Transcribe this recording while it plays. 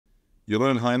Your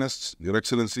Royal Highness, Your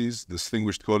Excellencies,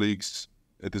 distinguished colleagues,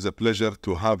 it is a pleasure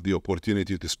to have the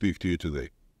opportunity to speak to you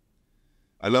today.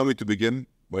 Allow me to begin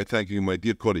by thanking my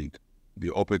dear colleague, the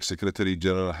OPEC Secretary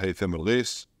General Haytham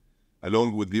Al-Ghais,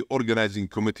 along with the organizing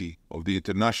committee of the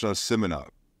International Seminar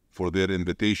for their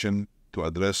invitation to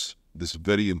address this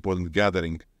very important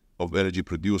gathering of energy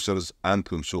producers and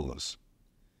consumers.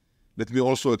 Let me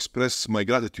also express my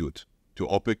gratitude to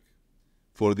OPEC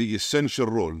for the essential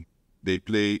role they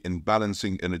play in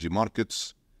balancing energy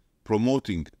markets,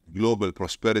 promoting global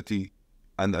prosperity,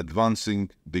 and advancing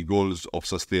the goals of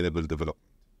sustainable development.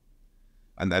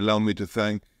 And allow me to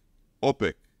thank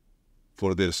OPEC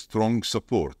for their strong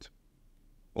support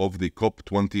of the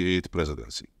COP28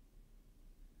 presidency.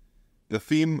 The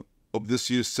theme of this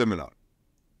year's seminar,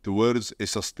 Towards a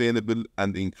Sustainable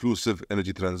and Inclusive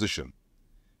Energy Transition,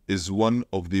 is one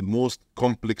of the most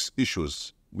complex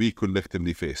issues we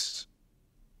collectively face.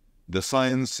 The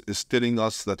science is telling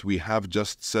us that we have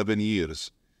just 7 years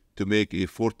to make a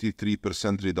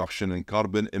 43% reduction in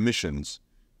carbon emissions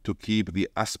to keep the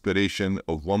aspiration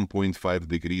of 1.5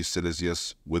 degrees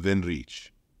Celsius within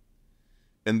reach.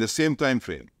 In the same time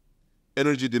frame,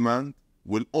 energy demand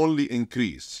will only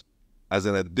increase as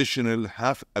an additional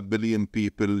 500 million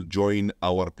people join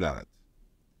our planet.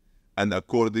 And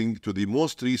according to the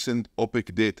most recent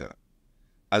OPEC data,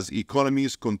 as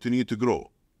economies continue to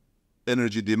grow,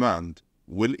 energy demand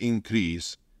will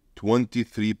increase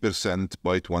 23%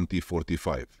 by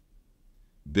 2045.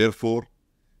 Therefore,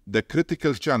 the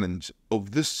critical challenge of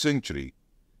this century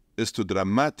is to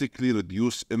dramatically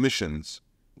reduce emissions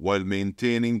while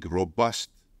maintaining robust,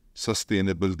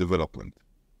 sustainable development.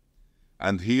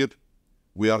 And here,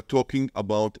 we are talking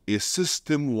about a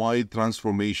system-wide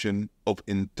transformation of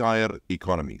entire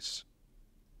economies.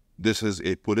 This is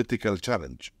a political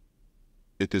challenge.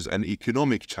 It is an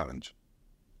economic challenge.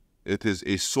 It is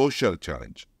a social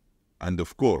challenge. And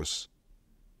of course,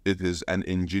 it is an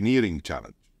engineering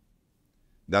challenge.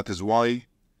 That is why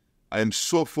I am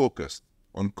so focused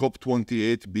on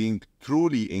COP28 being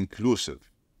truly inclusive.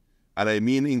 And I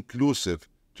mean inclusive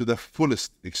to the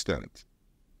fullest extent.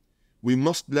 We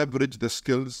must leverage the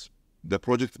skills, the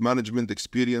project management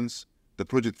experience, the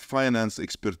project finance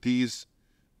expertise,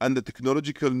 and the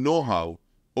technological know-how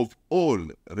of all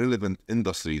relevant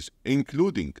industries,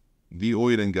 including the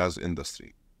oil and gas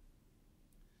industry.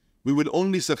 We will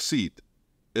only succeed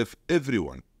if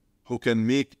everyone who can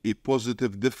make a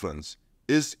positive difference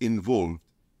is involved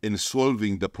in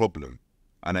solving the problem,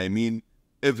 and I mean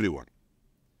everyone.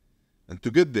 And to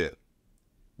get there,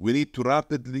 we need to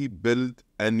rapidly build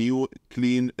a new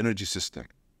clean energy system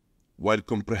while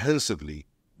comprehensively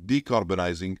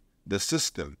decarbonizing the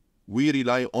system we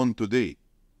rely on today.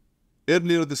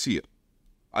 Earlier this year,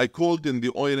 I called on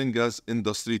the oil and gas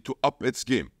industry to up its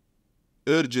game,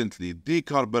 urgently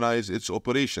decarbonize its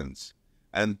operations,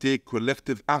 and take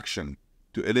collective action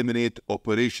to eliminate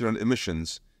operational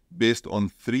emissions based on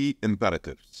 3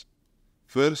 imperatives.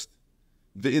 First,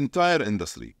 the entire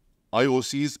industry,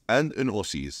 IOCs and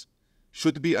NOCs,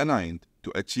 should be aligned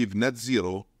to achieve net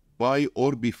zero by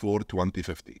or before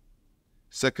 2050.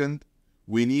 Second,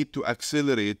 we need to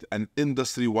accelerate an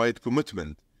industry-wide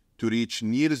commitment to reach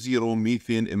near-zero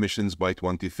methane emissions by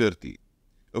 2030.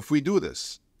 If we do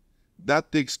this,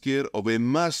 that takes care of a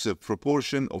massive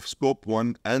proportion of Scope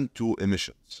 1 and 2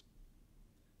 emissions.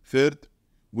 Third,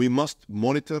 we must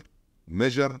monitor,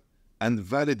 measure, and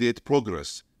validate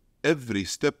progress every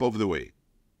step of the way.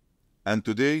 And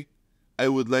today, I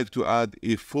would like to add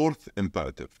a 4th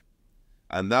imperative,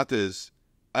 and that is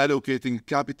allocating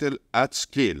capital at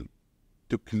scale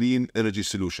to clean energy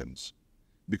solutions,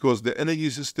 because the energy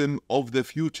system of the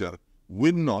future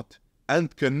will not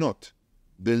and cannot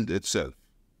build itself.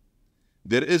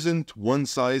 There isn't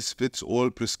one-size-fits-all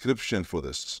prescription for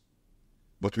this,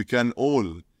 but we can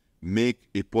all make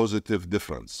a positive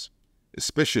difference,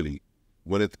 especially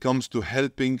when it comes to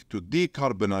helping to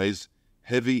decarbonize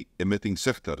heavy emitting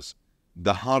sectors,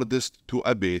 the hardest to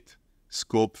abate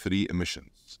Scope 3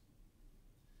 emissions.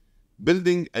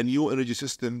 Building a new energy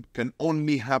system can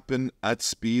only happen at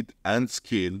speed and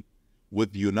scale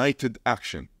with united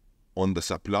action on the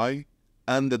supply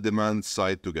and the demand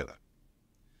side together.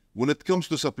 When it comes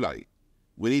to supply,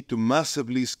 we need to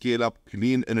massively scale up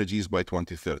clean energies by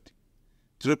 2030,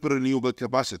 triple renewable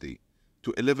capacity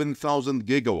to 11,000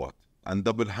 gigawatt, and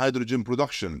double hydrogen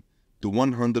production to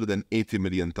 180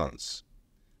 million tons.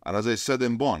 And as I said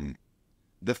in Bonn,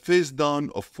 the phase down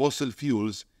of fossil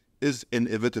fuels is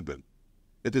inevitable.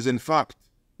 It is in fact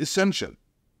essential,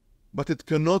 but it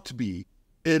cannot be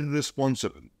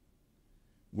irresponsible.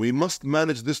 We must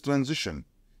manage this transition,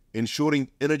 ensuring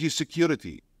energy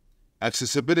security,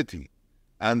 accessibility,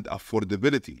 and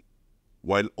affordability,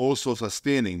 while also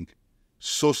sustaining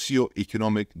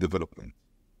socio-economic development.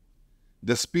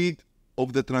 The speed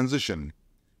of the transition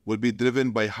will be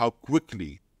driven by how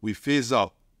quickly we phase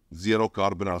out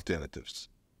zero-carbon alternatives.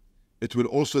 It will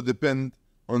also depend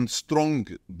on strong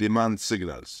demand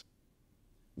signals.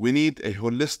 We need a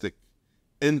holistic,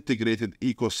 integrated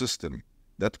ecosystem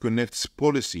that connects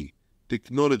policy,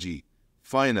 technology,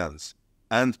 finance,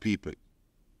 and people.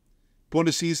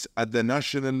 Policies at the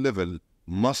national level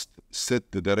must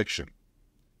set the direction.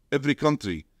 Every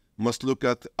country must look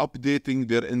at updating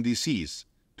their NDCs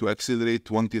to accelerate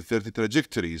 2030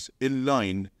 trajectories in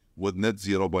line with net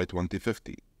zero by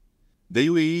 2050. The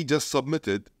UAE just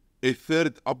submitted a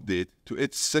third update to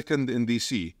its second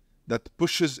NDC that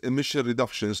pushes emission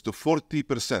reductions to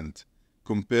 40%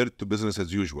 compared to business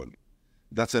as usual.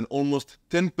 That's an almost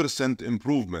 10%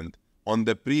 improvement on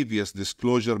the previous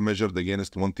disclosure measured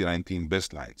against 2019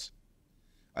 baselines.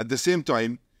 At the same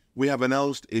time, we have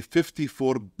announced a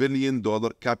 $54 billion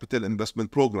capital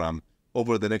investment program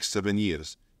over the next 7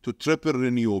 years to triple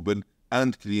renewable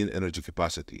and clean energy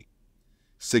capacity,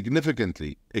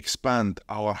 significantly expand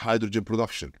our hydrogen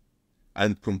production,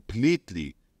 and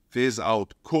completely phase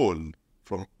out coal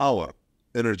from our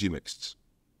energy mix.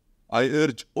 I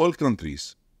urge all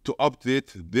countries to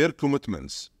update their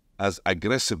commitments as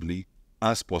aggressively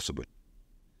as possible.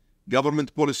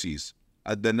 Government policies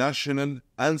at the national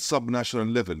and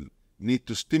subnational level need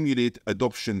to stimulate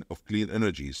adoption of clean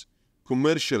energies,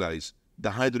 commercialize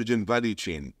the hydrogen value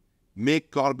chain,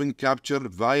 make carbon capture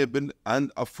viable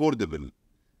and affordable,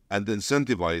 and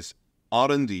incentivize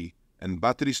R&D and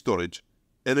battery storage,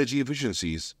 energy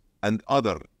efficiencies, and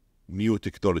other new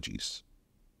technologies.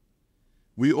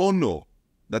 We all know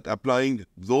that applying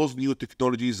those new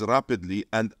technologies rapidly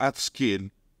and at scale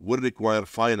will require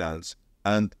finance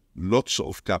and lots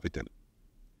of capital.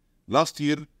 Last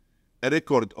year, a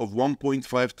record of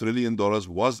 $1.5 trillion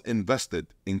was invested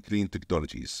in clean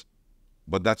technologies,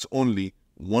 but that's only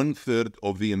 1/3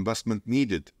 of the investment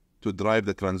needed to drive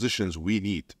the transitions we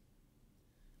need.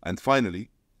 And finally,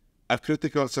 a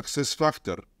critical success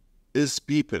factor is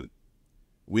people.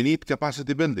 We need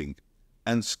capacity building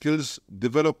and skills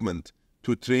development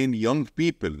to train young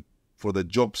people for the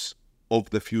jobs of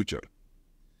the future,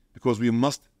 because we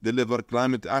must deliver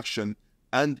climate action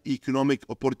and economic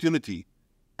opportunity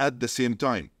at the same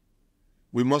time.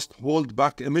 We must hold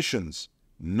back emissions,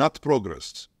 not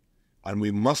progress, and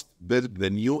we must build the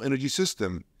new energy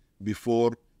system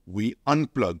before we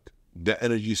unplug the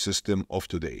energy system of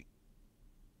today.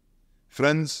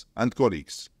 Friends and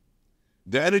colleagues,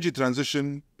 the energy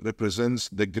transition represents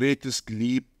the greatest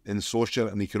leap in social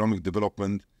and economic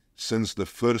development since the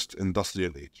first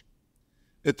industrial age.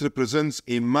 It represents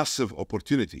a massive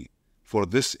opportunity for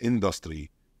this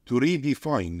industry to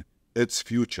redefine its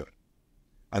future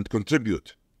and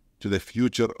contribute to the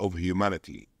future of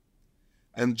humanity.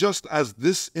 And just as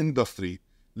this industry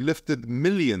lifted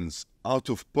millions out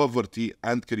of poverty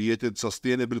and created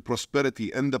sustainable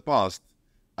prosperity in the past,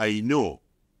 I know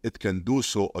it can do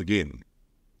so again.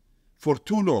 For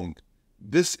too long,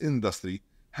 this industry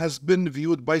has been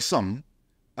viewed by some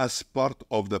as part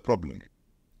of the problem.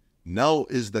 Now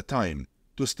is the time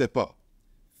to step up,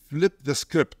 flip the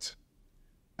script,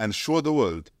 and show the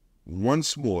world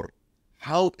once more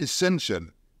how essential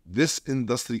this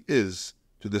industry is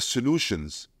to the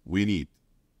solutions we need.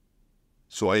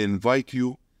 So I invite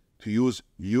you to use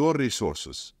your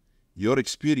resources, your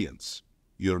experience,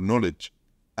 your knowledge,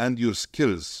 and your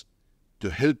skills to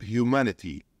help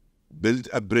humanity build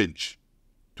a bridge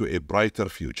to a brighter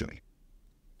future.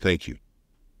 Thank you.